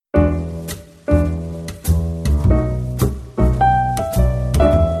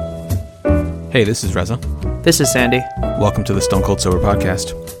Hey, this is Reza. This is Sandy. Welcome to the Stone Cold Sober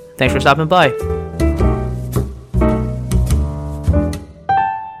Podcast. Thanks for stopping by.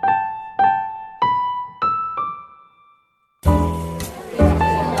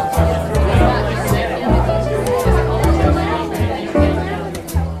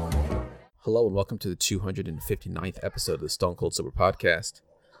 Hello and welcome to the 259th episode of the Stone Cold Sober Podcast.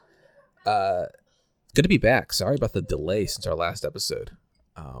 Good to be back. Sorry about the delay since our last episode.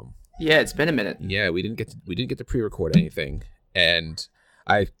 Yeah, it's been a minute. Yeah, we didn't get to pre-record anything, and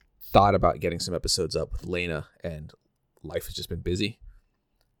I thought about getting some episodes up with Lena, and life has just been busy.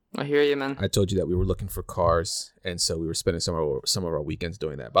 I hear you, man. I told you that we were looking for cars, and so we were spending some of our weekends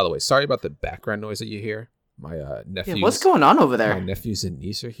doing that. By the way, sorry about the background noise that you hear. My nephews. Yeah, what's going on over there? My nephews and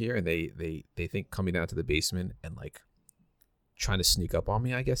niece are here, and they think coming down to the basement and like trying to sneak up on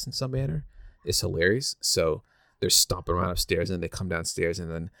me, I guess, in some manner, is hilarious. So they're stomping around upstairs, and they come downstairs, and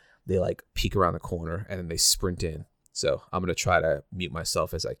then they like peek around the corner, and then they sprint in. So I'm gonna try to mute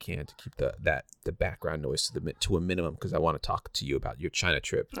myself as I can to keep the background noise to a minimum, because I want to talk to you about your China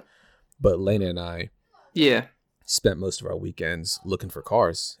trip. But Lena and I, spent most of our weekends looking for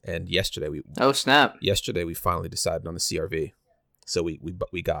cars, and yesterday we finally decided on the CR-V, so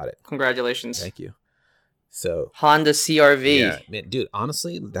we got it. Congratulations! Thank you. So Honda CR-V. Yeah, man, dude.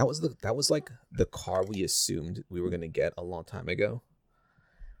 Honestly, that was like the car we assumed we were gonna get a long time ago.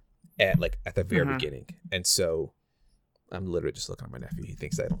 At the very beginning, and so I'm literally just looking at my nephew. He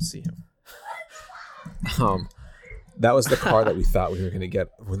thinks I don't see him. That was the car that we thought we were going to get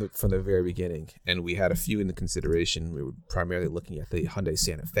from the very beginning, and we had a few in the consideration. We were primarily looking at the Hyundai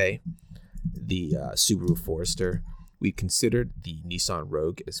Santa Fe, the Subaru Forester. We considered the Nissan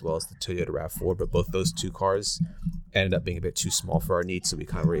Rogue as well as the Toyota RAV4, but both those two cars ended up being a bit too small for our needs, so we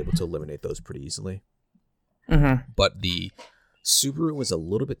kind of were able to eliminate those pretty easily. But the Subaru was a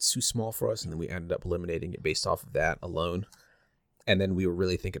little bit too small for us, and then we ended up eliminating it based off of that alone. And then we were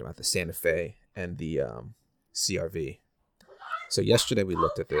really thinking about the Santa Fe and the CR-V. So yesterday we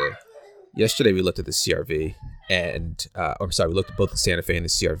looked at the CR-V, and we looked at both the Santa Fe and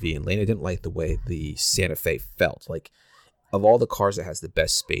the CR-V, and Lena didn't like the way the Santa Fe felt. Like, of all the cars, it has the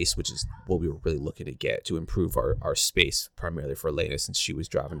best space, which is what we were really looking to get to improve our space, primarily for Lena, since she was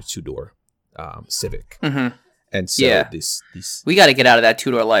driving a two-door Civic. And so these we got to get out of that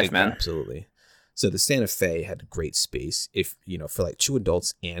two-door life, man. Absolutely. So the Santa Fe had great space. If for like two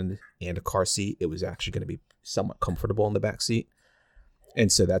adults and a car seat, it was actually going to be somewhat comfortable in the back seat. And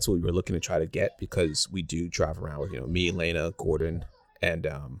so that's what we were looking to try to get, because we do drive around with me, Lena, Gordon, and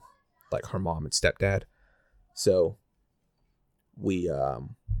like her mom and stepdad. So we were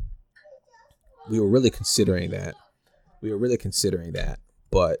really considering that.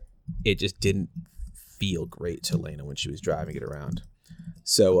 But it just didn't feel great to Lena when she was driving it around.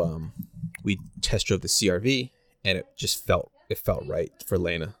 So we test drove the CR-V, and it felt right for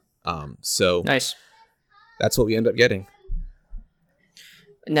Lena. So nice. That's what we ended up getting.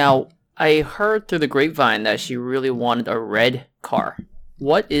 Now, I heard through the grapevine that she really wanted a red car.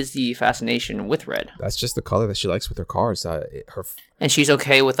 What is the fascination with red? That's just the color that she likes with her cars. And she's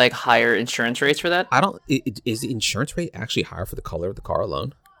okay with like higher insurance rates for that? Is the insurance rate actually higher for the color of the car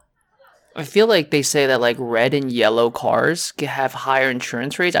alone? I feel like they say that like red and yellow cars have higher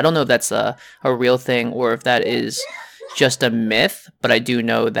insurance rates. I don't know if that's a real thing or if that is just a myth, but I do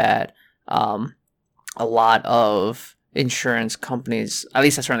know that a lot of insurance companies, at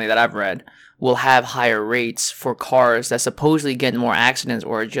least certainly that I've read, will have higher rates for cars that supposedly get more accidents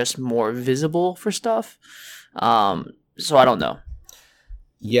or are just more visible for stuff. So I don't know.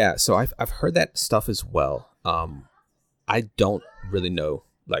 Yeah, so I've heard that stuff as well. I don't really know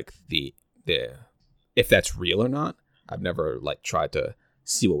like the if that's real or not. I've never like tried to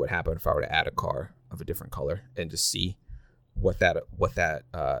see what would happen if I were to add a car of a different color and just see what that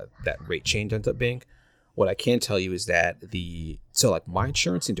rate change ends up being. What I can tell you is that my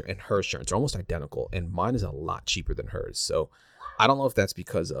insurance and her insurance are almost identical, and mine is a lot cheaper than hers. So I don't know if that's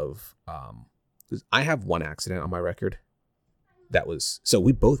because of I have one accident on my record. I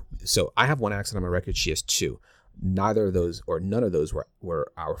have one accident on my record. She has two. Neither of those or none of those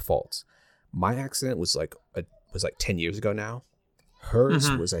were our faults. My accident was like 10 years ago now. Hers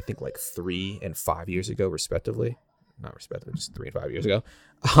was, I think, like 3 and 5 years ago, respectively. Not respectively, just 3 and 5 years ago.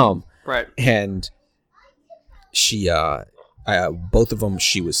 Right. And she, both of them,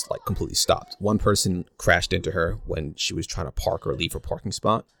 she was like completely stopped. One person crashed into her when she was trying to park or leave her parking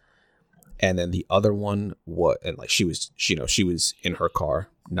spot. And then the other one, she was in her car,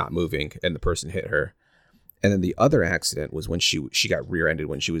 not moving, and the person hit her. And then the other accident was when she got rear-ended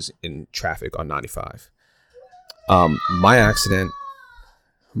when she was in traffic on 95. My accident,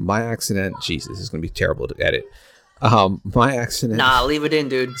 my accident. Jesus, this is going to be terrible to edit. My accident. Nah, leave it in,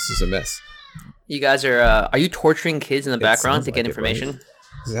 dude. This is a mess. You guys are you torturing kids in the background to get like information? Right?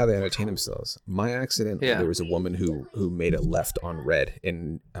 This is how they entertain themselves. My accident, there was a woman who made a left on red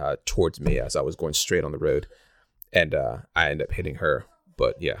and towards me as I was going straight on the road. And I ended up hitting her.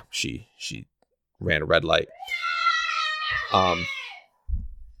 But yeah, she ran a red light.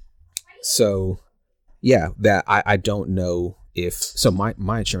 So yeah, that I don't know if so my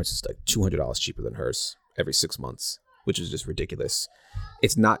insurance is like $200 cheaper than hers every 6 months, which is just ridiculous.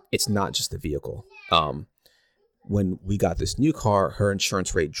 It's not just the vehicle. When we got this new car, her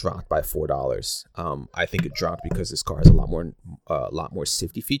insurance rate dropped by $4. I think it dropped because this car has a lot more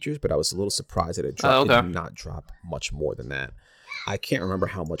safety features, but I was a little surprised that it dropped. It did not drop much more than that. I can't remember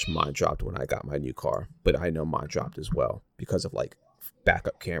how much mine dropped when I got my new car, but I know mine dropped as well because of like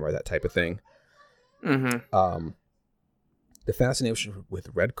backup camera, that type of thing. Mm-hmm. The fascination with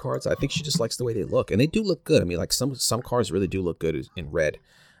red cars, I think she just likes the way they look, and they do look good. I mean, like some cars really do look good in red.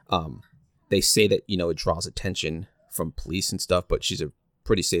 They say that, you know, it draws attention from police and stuff, but she's a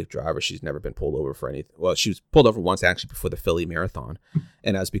pretty safe driver. She's never been pulled over for anything. Well, she was pulled over once actually before the Philly Marathon,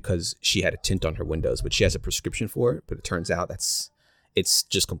 and that's because she had a tint on her windows, but she has a prescription for it. But it turns out it's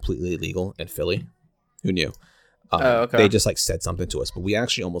just completely illegal in Philly. Who knew? They just like said something to us, but we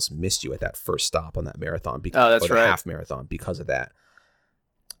actually almost missed you at that first stop on that marathon. That's right. Half marathon because of that.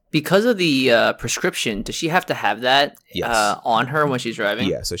 Because of the prescription, does she have to have that on her when she's driving?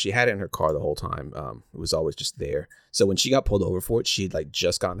 Yeah, so she had it in her car the whole time. It was always just there. So when she got pulled over for it, she'd like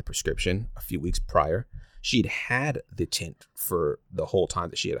just gotten the prescription a few weeks prior. She'd had the tint for the whole time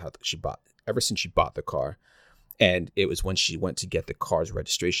that she bought, ever since she bought the car. And it was when she went to get the car's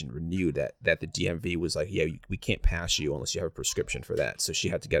registration renewed that the DMV was like, yeah, we can't pass you unless you have a prescription for that. So she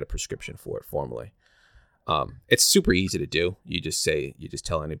had to get a prescription for it formally. It's super easy to do. You just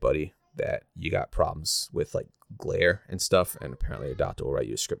tell anybody that you got problems with like glare and stuff, and apparently a doctor will write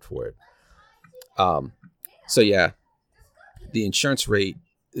you a script for it. So yeah, the insurance rate.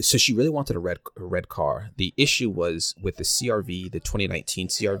 So she really wanted a red car. The issue was with the CRV, the 2019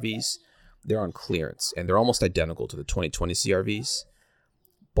 CRVs. They're on clearance, and they're almost identical to the 2020 CRVs,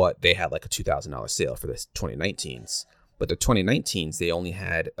 but they had like a $2,000 sale for the 2019s. But the 2019s, they only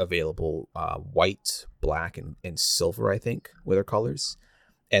had available white, black, and silver, I think, were their colors.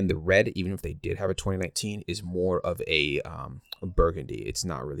 And the red, even if they did have a 2019, is more of a burgundy. It's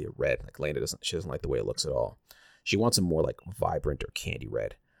not really a red. Like Lana she doesn't like the way it looks at all. She wants a more like vibrant or candy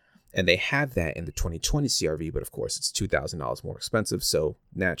red. And they had that in the 2020 CRV, but of course it's $2,000 more expensive. So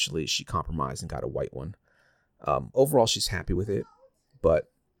naturally she compromised and got a white one. Overall, she's happy with it, but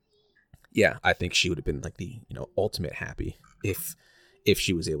yeah, I think she would have been like the, you know, ultimate happy if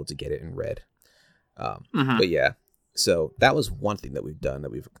she was able to get it in red. But yeah, so that was one thing that we've done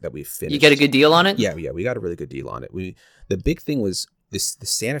that we've finished. You get a good deal on it? Yeah, we got a really good deal on it. The big thing was the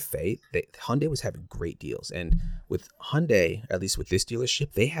Santa Fe. Hyundai was having great deals, and with Hyundai, at least with this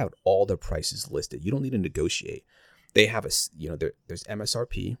dealership, they have all their prices listed. You don't need to negotiate. They have there's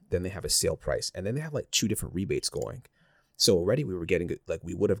MSRP, then they have a sale price, and then they have like 2 different rebates going. So already we were getting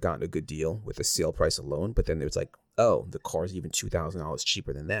we would have gotten a good deal with the sale price alone, but then there's like, oh, the car's even $2,000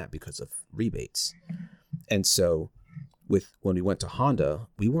 cheaper than that because of rebates. And so when we went to Honda,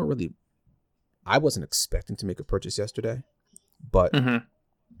 I wasn't expecting to make a purchase yesterday, but when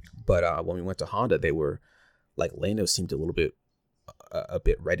we went to Honda, they were like, Lando seemed a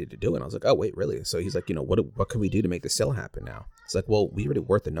bit ready to do it. And I was like, oh wait, really? So he's like, you know, what can we do to make the sale happen now? It's like, well, we already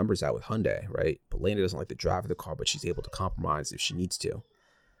worked the numbers out with Hyundai, right? But Lana doesn't like to drive the car, but she's able to compromise if she needs to.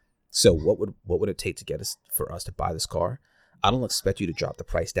 So what would it take to get for us to buy this car? I don't expect you to drop the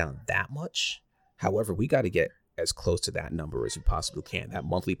price down that much. However, we got to get as close to that number as we possibly can. That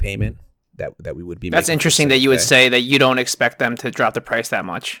monthly payment that we would be. That's interesting that you would say that you don't expect them to drop the price that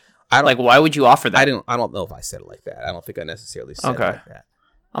much. Why would you offer that? I don't know if I said it like that. I don't think I necessarily said it like that.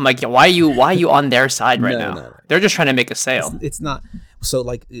 I'm like, yeah, why are you on their side right now? No. They're just trying to make a sale. It's not. So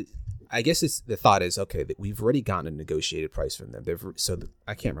like, I guess the thought is, okay, that we've already gotten a negotiated price from them.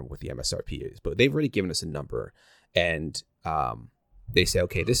 I can't remember what the MSRP is, but they've already given us a number, and they say,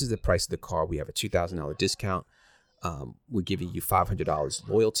 okay, this is the price of the car. We have a $2,000 discount. We're giving you $500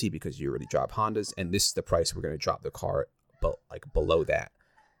 loyalty because you already drive Hondas, and this is the price we're going to drop the car, but like below that.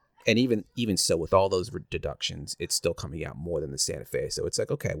 And even so, with all those deductions, it's still coming out more than the Santa Fe. So it's like,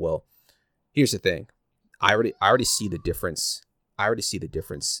 okay, well, here's the thing. I already see the difference.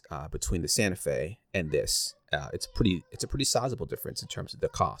 Between the Santa Fe and this. It's a pretty sizable difference in terms of the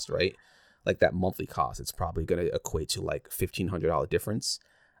cost, right? Like that monthly cost, it's probably going to equate to like $1,500 difference.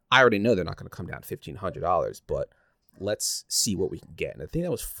 I already know they're not going to come down $1,500, but let's see what we can get. And the thing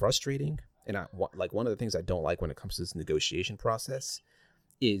that was frustrating, and one of the things I don't like when it comes to this negotiation process,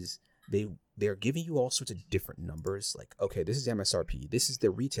 is they're giving you all sorts of different numbers. Like, okay, this is MSRP, this is the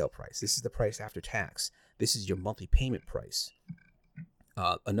retail price, this is the price after tax, this is your monthly payment price.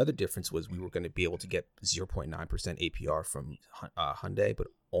 Another difference was we were going to be able to get 0.9% APR from Hyundai, but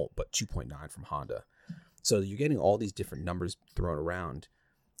 2.9 from Honda. So you're getting all these different numbers thrown around,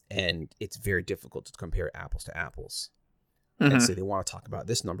 and it's very difficult to compare apples to apples. Mm-hmm. And so they want to talk about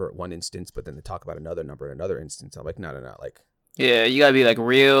this number at one instance, but then they talk about another number at another instance. I'm like, no. Like, yeah, you gotta be like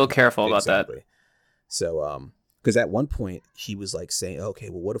real careful about that. So, because at one point he was like saying, okay,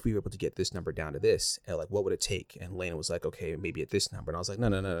 well, what if we were able to get this number down to this? And like, what would it take? And Lena was like, okay, maybe at this number. And I was like,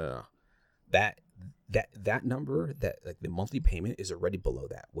 no. That number, that like the monthly payment is already below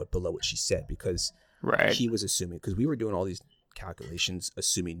what she said, because he was assuming, because we were doing all these calculations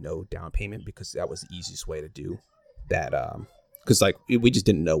assuming no down payment, because that was the easiest way to do that. Because like we just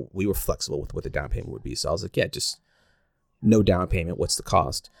didn't know, we were flexible with what the down payment would be. So I was like, yeah, just no down payment. What's the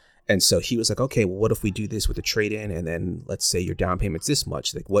cost? And so he was like, okay, well, what if we do this with a trade-in, and then let's say your down payment's this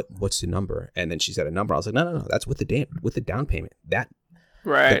much? Like, what's the number? And then she said a number. I was like, no, that's with the down payment.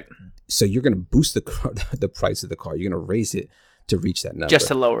 So you're going to boost the price of the car. You're going to raise it to reach that number, just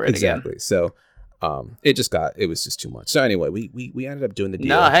to lower it exactly. Again. So it was just too much. So anyway, we ended up doing the deal.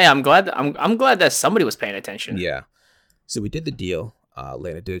 No, hey, I'm glad that somebody was paying attention. Yeah. So we did the deal.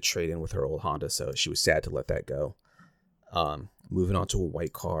 Lena did a trade-in with her old Honda, so she was sad to let that go. Moving on to a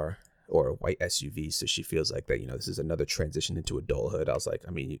white car or a white SUV, so she feels like that, this is another transition into adulthood. I was like,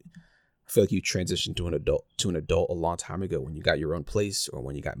 I feel like you transitioned to an adult a long time ago when you got your own place, or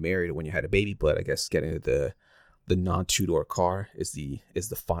when you got married, or when you had a baby. But I guess getting the non-two-door car is the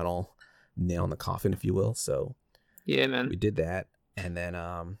final nail in the coffin, if you will. So yeah, man, we did that. And then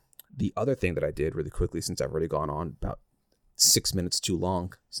the other thing that I did really quickly, since I've already gone on about 6 minutes too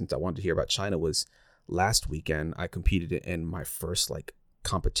long, since I wanted to hear about China, was last weekend I competed in my first like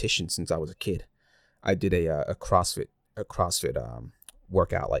competition since I was a kid. I did a CrossFit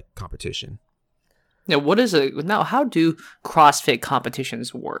workout like competition. Now, how do CrossFit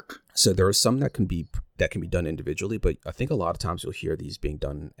competitions work? So there are some that can be done individually, but I think a lot of times you'll hear these being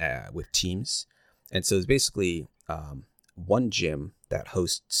done with teams. And so it's basically one gym that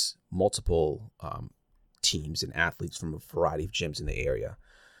hosts multiple teams and athletes from a variety of gyms in the area.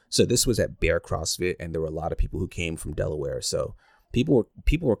 So this was at Bear CrossFit, and there were a lot of people who came from Delaware. So people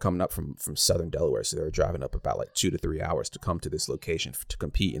were coming up from southern Delaware, so they were driving up about like 2 to 3 hours to come to this location to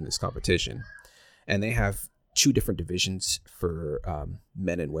compete in this competition. And they have 2 different divisions for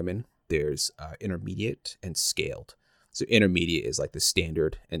men and women. There's intermediate and scaled. So intermediate is like the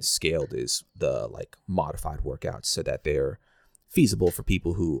standard, and scaled is the like modified workouts, so that they're feasible for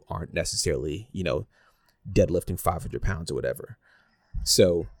people who aren't necessarily, deadlifting 500 pounds or whatever.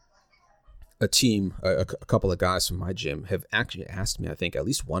 So a couple of guys from my gym have actually asked me, I think at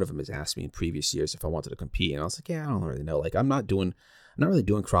least one of them has asked me in previous years if I wanted to compete. And I was like, yeah, I don't really know. Like, I'm not really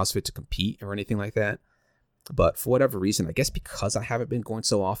doing CrossFit to compete or anything like that. But for whatever reason, I guess because I haven't been going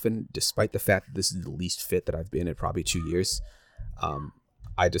so often, despite the fact that this is the least fit that I've been in probably 2 years,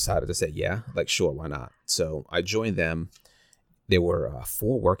 I decided to say, yeah, like, sure, why not? So I joined them. There were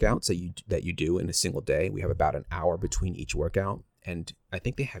 4 workouts that you do in a single day. We have about an hour between each workout. And I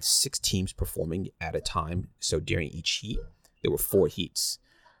think they have 6 teams performing at a time. So during each heat, there were 4 heats.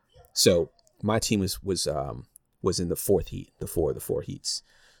 So my team was in the 4th heat, the four heats.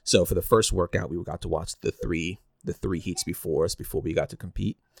 So for the first workout, we got to watch the three heats before we got to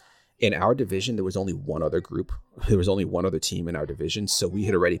compete. In our division, there was only one other group. There was only one other team in our division. So we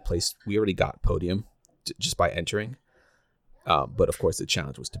already got podium just by entering. But of course, the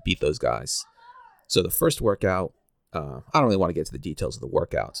challenge was to beat those guys. So the first workout, I don't really want to get to the details of the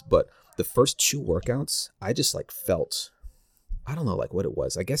workouts, but the first 2 workouts, I just like felt, I don't know like what it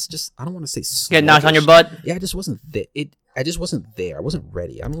was. I guess just, I don't want to say sluggish. Get knocked on your butt? Yeah, I just wasn't there. I just wasn't there. I wasn't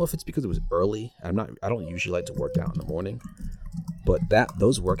ready. I don't know if it's because it was early. I don't usually like to work out in the morning, but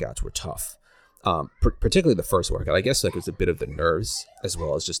those workouts were tough. Particularly the first workout. I guess like it was a bit of the nerves as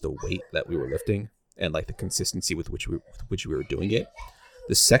well as just the weight that we were lifting and like the consistency with which we were doing it.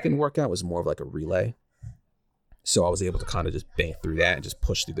 The second workout was more of like a relay. So I was able to kind of just bang through that and just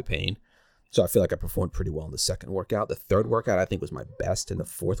push through the pain. So I feel like I performed pretty well in the second workout. The third workout I think was my best. In the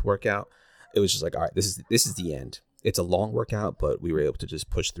fourth workout, it was just like, all right, this is the end. It's a long workout, but we were able to just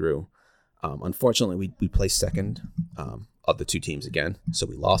push through. Unfortunately, we placed second of the 2 teams again, so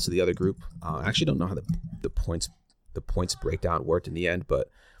we lost to the other group. I actually don't know how the points breakdown worked in the end, but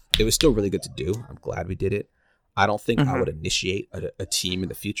it was still really good to do. I'm glad we did it. I don't think I would initiate a team in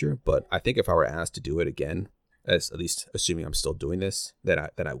the future, but I think if I were asked to do it again, as at least assuming I'm still doing this, than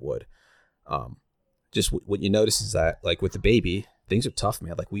I would. Just what you notice is that like with the baby, things are tough,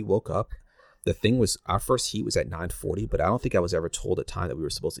 man. Like we woke up, the thing was our first heat was at 9:40, but I don't think I was ever told the time that we were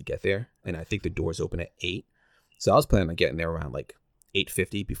supposed to get there, and I think the doors open at 8. So I was planning on getting there around like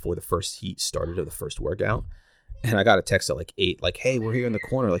 8:50 before the first heat started of the first workout. And I got a text at like 8, like, hey, we're here in the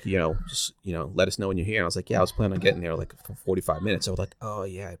corner. Like, just, let us know when you're here. And I was like, yeah, I was planning on getting there like for 45 minutes. I was like, oh,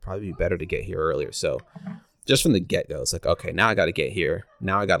 yeah, it'd probably be better to get here earlier. So just from the get-go, it's like, okay, now I got to get here.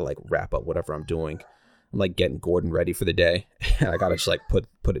 Now I got to like wrap up whatever I'm doing. I'm like getting Gordon ready for the day. And I got to just like put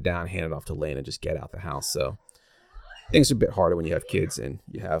it down, hand it off to Lane and just get out the house. So things are a bit harder when you have kids and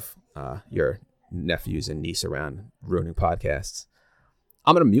you have your nephews and niece around ruining podcasts.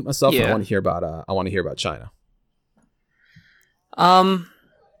 I'm going to mute myself. Yeah. I want to hear about China.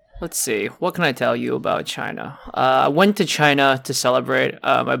 Let's see. What can I tell you about China? I went to China to celebrate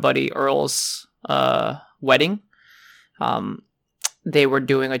my buddy Earl's wedding. They were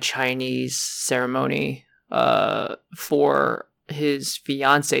doing a Chinese ceremony for his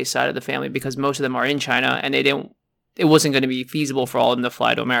fiance side of the family because most of them are in China, and it wasn't going to be feasible for all of them to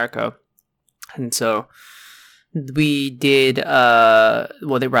fly to America. And so we did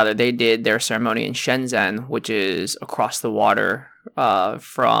they did their ceremony in Shenzhen, which is across the water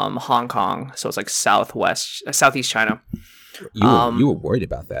from Hong Kong, so it's like southeast China. You were worried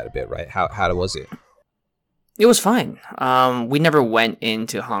about that a bit, right? How was it? It was fine. We never went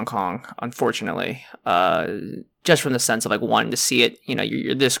into Hong Kong, unfortunately, just from the sense of like wanting to see it.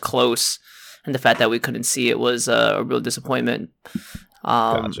 You're this close, and the fact that we couldn't see it was a real disappointment.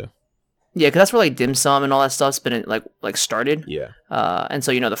 Gotcha. Yeah, because that's where like dim sum and all that stuff's been like started. Yeah. And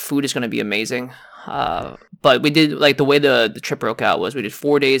so the food is going to be amazing. But we did like the way the trip broke out was we did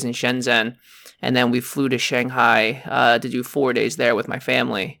 4 days in Shenzhen, and then we flew to Shanghai to do 4 days there with my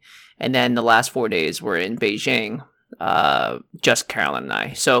family, and then the last 4 days were in Beijing, just Carolyn and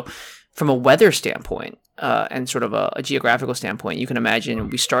I. So from a weather standpoint and sort of a geographical standpoint, you can imagine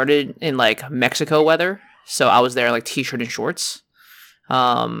we started in like Mexico weather. So I was there in like t-shirt and shorts.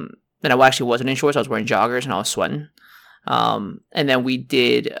 And I actually wasn't in shorts. I was wearing joggers and I was sweating. And then we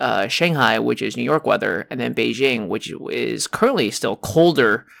did Shanghai, which is New York weather, and then Beijing, which is currently still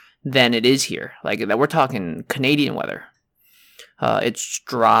colder than it is here. Like we're talking Canadian weather. It's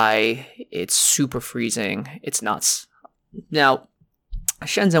dry. It's super freezing. It's nuts. Now,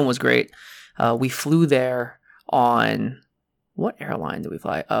 Shenzhen was great. We flew there on what airline did we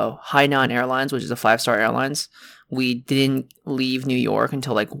fly? Oh, Hainan Airlines, which is a 5-star airlines. We didn't leave New York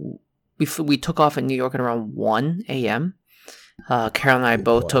until like we took off in New York at around 1 a.m. Carol and I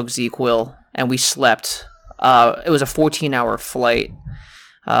both took ZQL, and we slept. It was a 14-hour flight,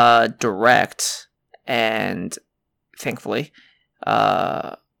 direct, and thankfully,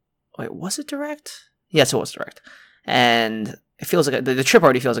 wait, was it direct? Yes, it was direct. And it feels like the trip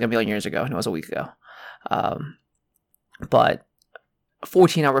already feels like a million years ago, and it was a week ago. But a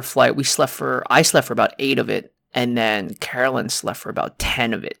 14-hour flight, I slept for about 8 of it, and then Carolyn slept for about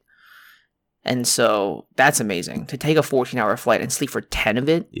 10 of it. And so that's amazing. To take a 14-hour flight and sleep for 10 of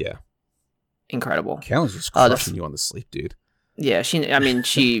it. Yeah. Incredible. Carolyn's just crushing you on the sleep, dude. Yeah,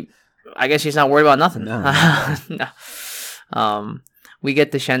 I guess she's not worried about nothing. No. No. We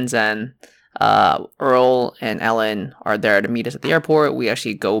get to Shenzhen. Earl and Ellen are there to meet us at the airport. We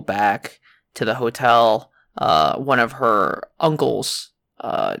actually go back to the hotel. One of her uncles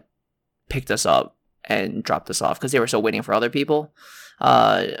picked us up and dropped us off because they were still waiting for other people.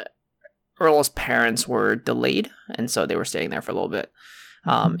 Earl's parents were delayed, and so they were staying there for a little bit.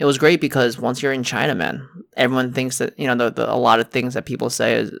 It was great because once you're in China, man, everyone thinks that, a lot of things that people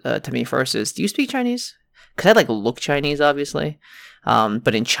say is, to me first is, do you speak Chinese? Because I look Chinese, obviously.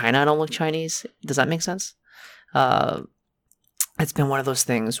 But in China, I don't look Chinese. Does that make sense? It's been one of those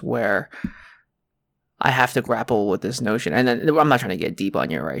things where I have to grapple with this notion. And then I'm not trying to get deep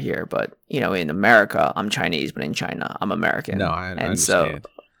on you right here, but, in America, I'm Chinese, but in China, I'm American. No, I understand. So,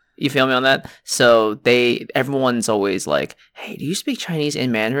 you feel me on that? So everyone's always like, hey, do you speak Chinese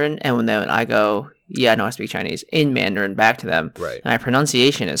in Mandarin? And then I go, yeah, no, I speak Chinese in Mandarin back to them. Right. And my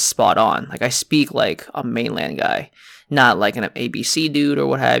pronunciation is spot on. Like I speak like a mainland guy, not like an ABC dude or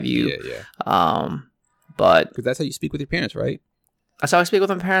what have you. Yeah. But because that's how you speak with your parents, right? That's how I speak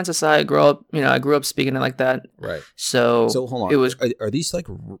with my parents. That's how I grew up. I grew up speaking it like that. Right. So hold on. It was. Are these like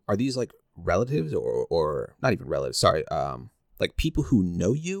relatives or not even relatives? Sorry. Like people who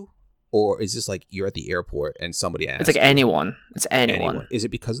know you, or is this like you're at the airport and somebody asks? It's like anyone. It's anyone. Is it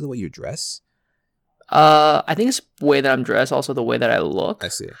because of the way you dress? I think it's the way that I'm dressed, also the way that I look. I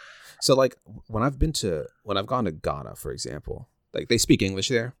see. So like when I've gone to Ghana, for example, like they speak English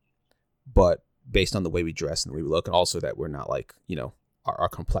there, but based on the way we dress and the way we look, and also that we're not like, our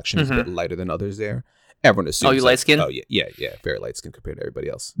complexion is a bit lighter than others there. Everyone assumes. Oh, you light skin? Oh yeah, very light skin compared to everybody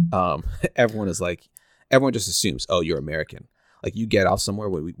else. Everyone just assumes, oh, you're American. Like you get off somewhere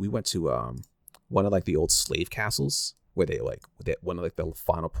where we went to one of like the old slave castles where one of like the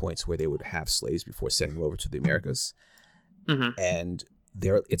final points where they would have slaves before sending them over to the Americas. And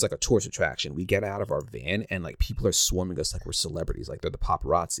it's like a tourist attraction. We get out of our van and like people are swarming us like we're celebrities, like they're the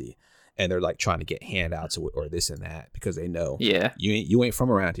paparazzi, and they're like trying to get handouts or this and that because they know you ain't from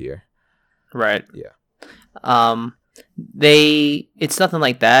around here. Right. Yeah. It's nothing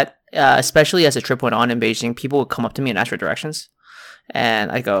like that. Especially as the trip went on in Beijing, people would come up to me and ask for directions.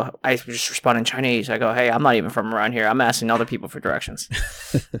 And I just respond in Chinese. I go, hey, I'm not even from around here. I'm asking other people for directions.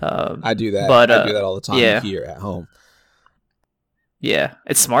 I do that. But, I do that all the time here at home. Yeah,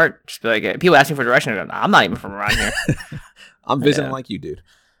 it's smart. Just be like, people asking for directions. I'm not even from around here. I'm visiting like you, dude.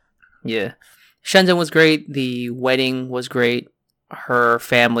 Yeah. Shenzhen was great. The wedding was great. Her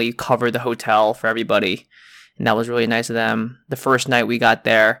family covered the hotel for everybody. And that was really nice of them. The first night we got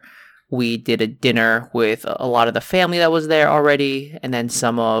there, we did a dinner with a lot of the family that was there already, and then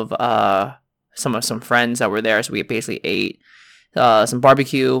some friends that were there. So we basically ate some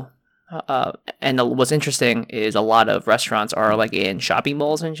barbecue. And what's interesting is a lot of restaurants are like in shopping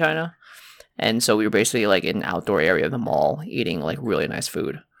malls in China, and so we were basically like in an outdoor area of the mall eating like really nice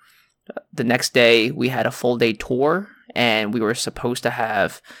food. The next day we had a full day tour, and we were supposed to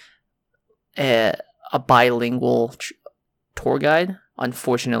have a bilingual tour guide.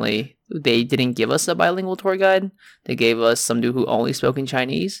 Unfortunately, they didn't give us a bilingual tour guide. They gave us some dude who only spoke in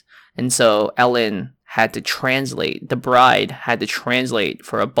Chinese. And so Ellen had to translate. The bride had to translate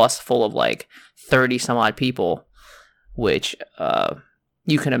for a bus full of like 30 some odd people, which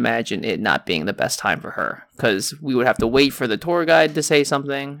you can imagine it not being the best time for her, because we would have to wait for the tour guide to say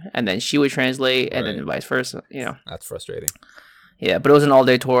something, and then she would translate, and then vice versa. That's frustrating. Yeah, but it was an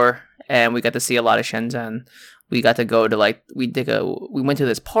all-day tour, and we got to see a lot of Shenzhen. We got to go to we went to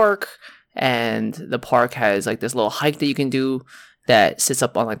this park, and the park has like this little hike that you can do that sits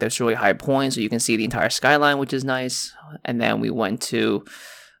up on like this really high point, so you can see the entire skyline, which is nice. And then we went to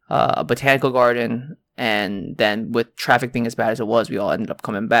a botanical garden, and then with traffic being as bad as it was, we all ended up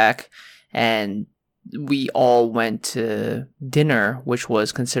coming back, and we all went to dinner, which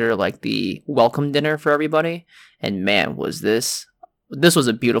was considered like the welcome dinner for everybody. And man, was this was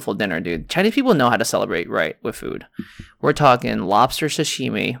a beautiful dinner, dude. Chinese people know how to celebrate right with food. We're talking lobster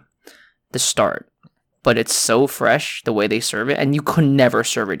sashimi, the start, but it's so fresh the way they serve it, and you could never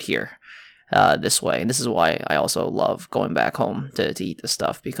serve it here this way. And this is why I also love going back home to eat this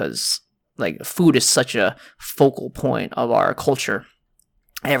stuff, because like food is such a focal point of our culture.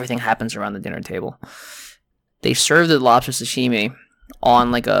 Everything happens around the dinner table. They serve the lobster sashimi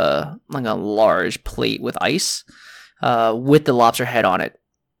on like a large plate with ice, with the lobster head on it.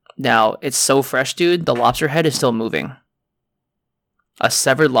 Now, it's so fresh, dude. The lobster head is still moving. A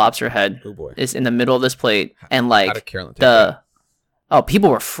severed lobster head is in the middle of this plate, and like people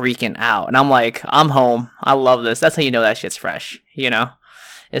were freaking out, and I'm like, I'm home. I love this. That's how you know that shit's fresh.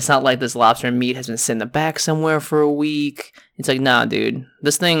 It's not like this lobster meat has been sitting in the back somewhere for a week. It's like, nah, dude.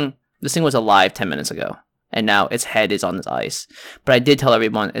 This thing was alive 10 minutes ago, and now its head is on this ice. But I did tell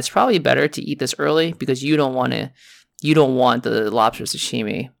everyone it's probably better to eat this early, because you don't want the lobster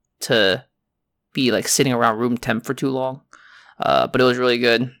sashimi to be like sitting around room temp for too long. But it was really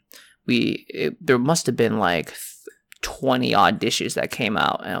good. There must have been like 20 odd dishes that came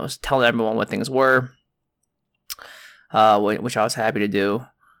out, and I was telling everyone what things were, which I was happy to do.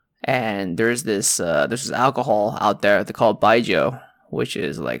 And there's this alcohol out there they call baijiu, which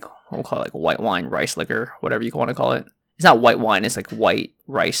is like, we'll call it like white wine rice liquor, whatever you want to call it. It's not white wine, it's like white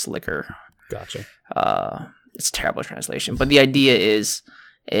rice liquor. Gotcha. It's a terrible translation, but the idea is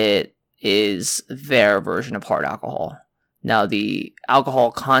it is their version of hard alcohol. Now, the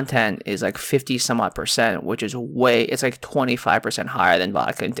alcohol content is like 50 some odd %, which is it's like 25% higher than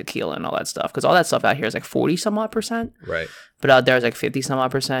vodka and tequila and all that stuff. Because all that stuff out here is like 40 some odd %. Right. But out there is like 50 some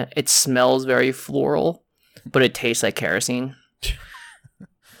odd %. It smells very floral, but it tastes like kerosene.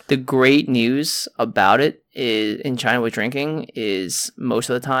 The great news about it is, in China with drinking, is most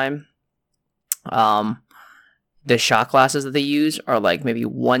of the time, the shot glasses that they use are like maybe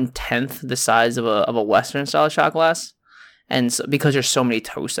 1/10 the size of a Western style shot glass. And so, because there's so many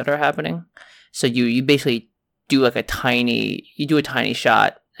toasts that are happening, so you basically do like a tiny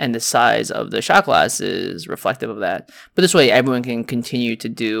shot, and the size of the shot glass is reflective of that. But this way, everyone can continue to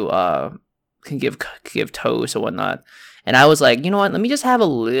do can give toast or whatnot. And I was like, you know what? Let me just have a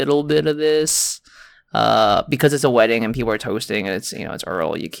little bit of this. because it's a wedding and people are toasting and it's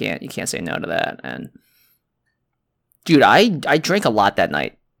Earl. You can't say no to that. And dude, I drank a lot that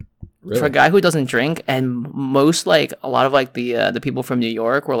night. Really? For a guy who doesn't drink, and most like a lot of like the people from New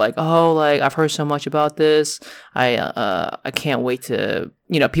York were like, oh, like I've heard so much about this. I can't wait to,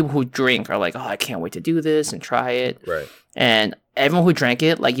 people who drink are like, oh, I can't wait to do this and try it. Right. And everyone who drank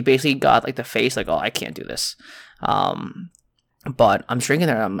it, like you basically got like the face like, oh, I can't do this. But I'm drinking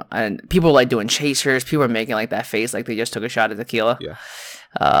there, and people are like doing chasers. People are making like that face like they just took a shot of tequila. Yeah.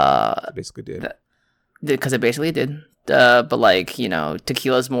 It basically did. Because it basically did. But like,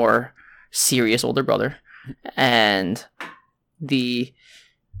 tequila's more serious older brother. And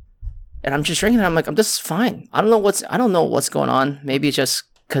I'm just drinking it. I'm like, this is fine. I don't know what's going on. Maybe it's just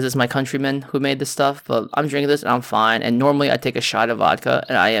because it's my countrymen who made this stuff, but I'm drinking this and I'm fine. And normally I take a shot of vodka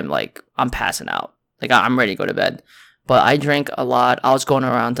and I am like, I'm passing out. Like I'm ready to go to bed. But I drank a lot. I was going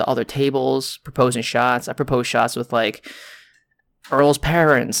around to other tables, proposing shots. I proposed shots with like Earl's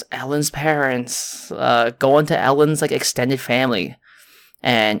parents, Ellen's parents, going to Ellen's like extended family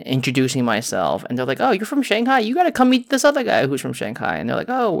and introducing myself. And they're like, oh, you're from Shanghai? You got to come meet this other guy who's from Shanghai. And they're like,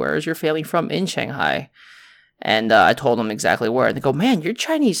 oh, where is your family from in Shanghai? And I told them exactly where. And they go, man, your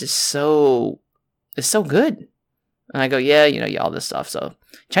Chinese is so good. And I go, yeah, all this stuff. So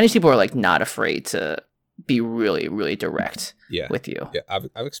Chinese people are like not afraid to be really, really direct with you. Yeah,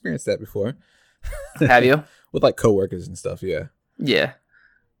 I've experienced that before. Have you? With like coworkers and stuff, yeah. Yeah.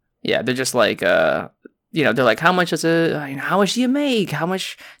 Yeah, they're just like, they're like, how much how much do you make? How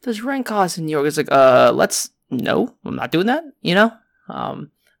much does rent cost in New York? It's like, no, I'm not doing that,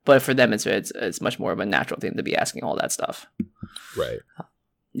 but for them, it's much more of a natural thing to be asking all that stuff. Right.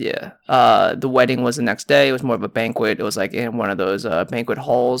 Yeah. The wedding was the next day. It was more of a banquet. It was like in one of those banquet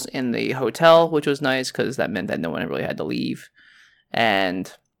halls in the hotel, which was nice because that meant that no one really had to leave.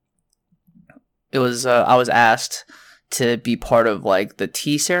 And it was, I was asked to be part of like the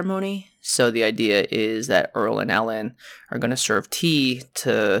tea ceremony. So the idea is that Earl and Ellen are going to serve tea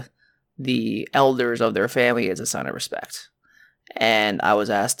to the elders of their family as a sign of respect. And I was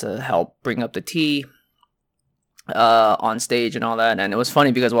asked to help bring up the tea on stage and all that. And it was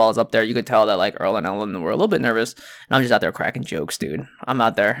funny because while I was up there, you could tell that like Earl and Ellen were a little bit nervous. And I'm just out there cracking jokes, dude. I'm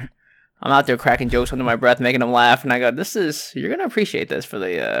out there cracking jokes under my breath, making them laugh. And I go, you're going to appreciate this for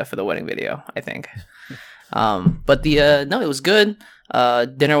the wedding video, I think. But no, it was good.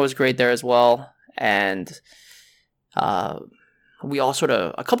 Dinner was great there as well. And we all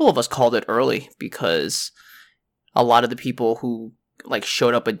a couple of us called it early because a lot of the people who like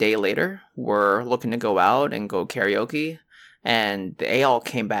showed up a day later were looking to go out and go karaoke. And they all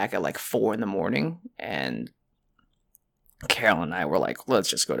came back at like 4 a.m. And Carol and I were like, let's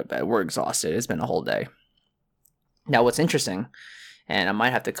just go to bed. We're exhausted. It's been a whole day. Now, what's interesting, and I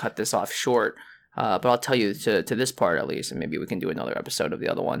might have to cut this off short, but I'll tell you to this part at least, and maybe we can do another episode of the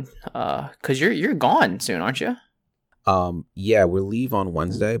other one. Because you're gone soon, aren't you? Yeah, we'll leave on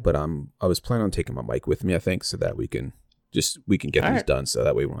Wednesday, but I was planning on taking my mic with me, I think, so that we can get these done, so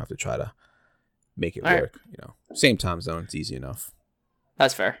that way we won't have to try to make it work. Same time zone, it's easy enough.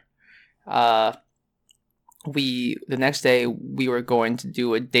 That's fair. The next day we were going to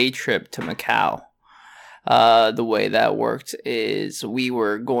do a day trip to Macau. The way that worked is we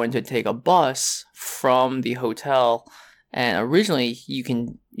were going to take a bus from the hotel, and originally you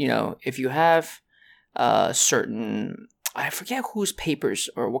can, if you have certain, I forget whose papers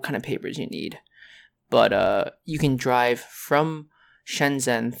or what kind of papers you need, but you can drive from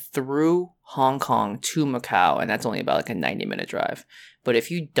Shenzhen through Hong Kong to Macau, and that's only about like a 90-minute drive. But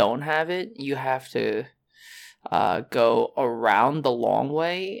if you don't have it, you have to go around the long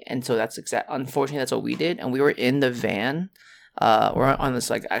way, and so unfortunately that's what we did. And we were in the van, we're on this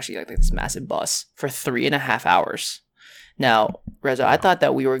like this massive bus for 3.5 hours. Now, Reza, I thought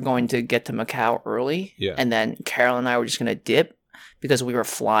that we were going to get to Macau early, and then Carol and I were just going to dip because we were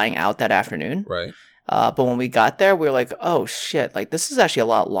flying out that afternoon. Right. But when we got there, we were like, oh shit, like this is actually a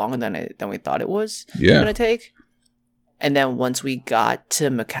lot longer than we thought it was going to take. And then once we got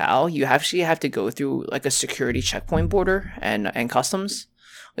to Macau, you actually have to go through like a security checkpoint border and customs.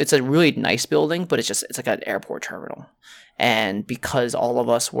 It's a really nice building, but it's like an airport terminal. And because all of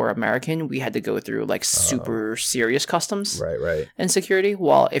us were American, we had to go through like super serious customs right, and security.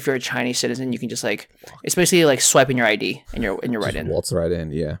 While if you're a Chinese citizen, you can just like, it's basically like swiping your ID and you're right in. Waltz right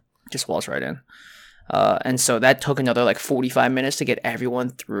in, yeah. Just waltz right in. And so that took another like 45 minutes to get everyone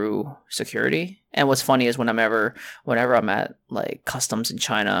through security. And what's funny is whenever I'm at like customs in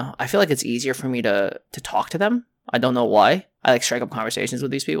China, I feel like it's easier for me to talk to them. I don't know why. I like strike up conversations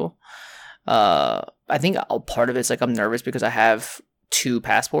with these people. I think part of it's like I'm nervous because I have 2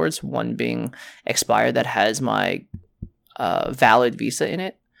 passports, one being expired that has my valid visa in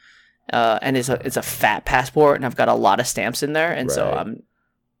it, and it's a fat passport, and I've got a lot of stamps in there, and Right. so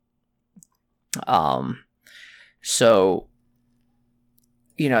so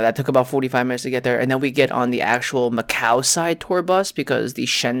that took about 45 minutes to get there, and then we get on the actual Macau side tour bus because the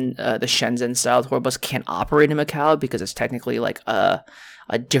Shenzhen style tour bus can't operate in Macau because it's technically like a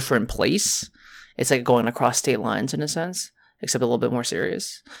different place. It's like going across state lines in a sense, except a little bit more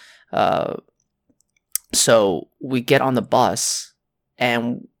serious. So we get on the bus,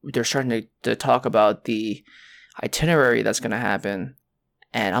 and they're starting to talk about the itinerary that's going to happen.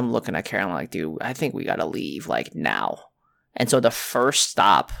 And I'm looking at Karen like, dude, I think we got to leave like now. And so the first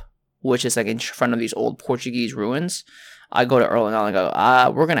stop, which is like in front of these old Portuguese ruins, I go to Earl and I go,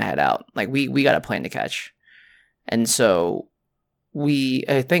 we're going to head out. Like we got a plane to catch. And so we,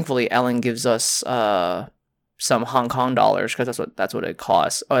 thankfully, Ellen gives us some Hong Kong dollars because that's what it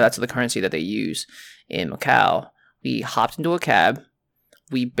costs. Oh, that's the currency that they use in Macau. We hopped into a cab.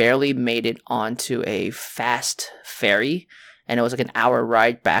 We barely made it onto a fast ferry, and it was like an hour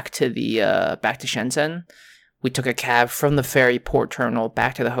ride back to Shenzhen. We took a cab from the ferry port terminal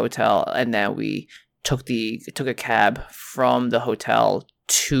back to the hotel, and then we took a cab from the hotel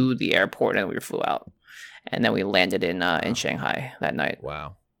to the airport, and we flew out. And then we landed in Shanghai that night.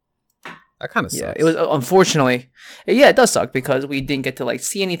 Wow. That kind of sucks. Yeah, it was unfortunately. Yeah, it does suck because we didn't get to like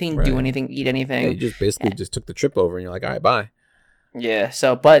see anything, Right. do anything, eat anything. Yeah, you just basically just took the trip over, and you're like, all right, bye. Yeah.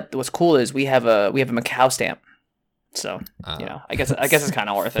 So, but what's cool is we have a Macau stamp. So I guess it's kind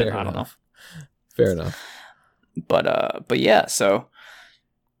of worth it. I don't know. Fair enough. But yeah. So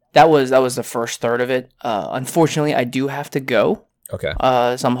that was the first third of it. Unfortunately, I do have to go. Okay.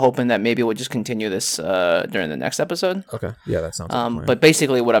 So I'm hoping that maybe we'll just continue this during the next episode. Okay. Yeah, that sounds. Like a plan. But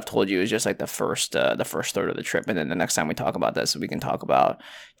basically, what I've told you is just like the first third of the trip, and then the next time we talk about this, we can talk about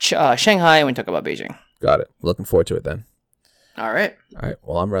Shanghai and we talk about Beijing. Got it. Looking forward to it then. All right. All right.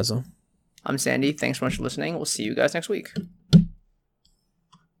 Well, I'm Reza. I'm Sandy. Thanks so much for listening. We'll see you guys next week.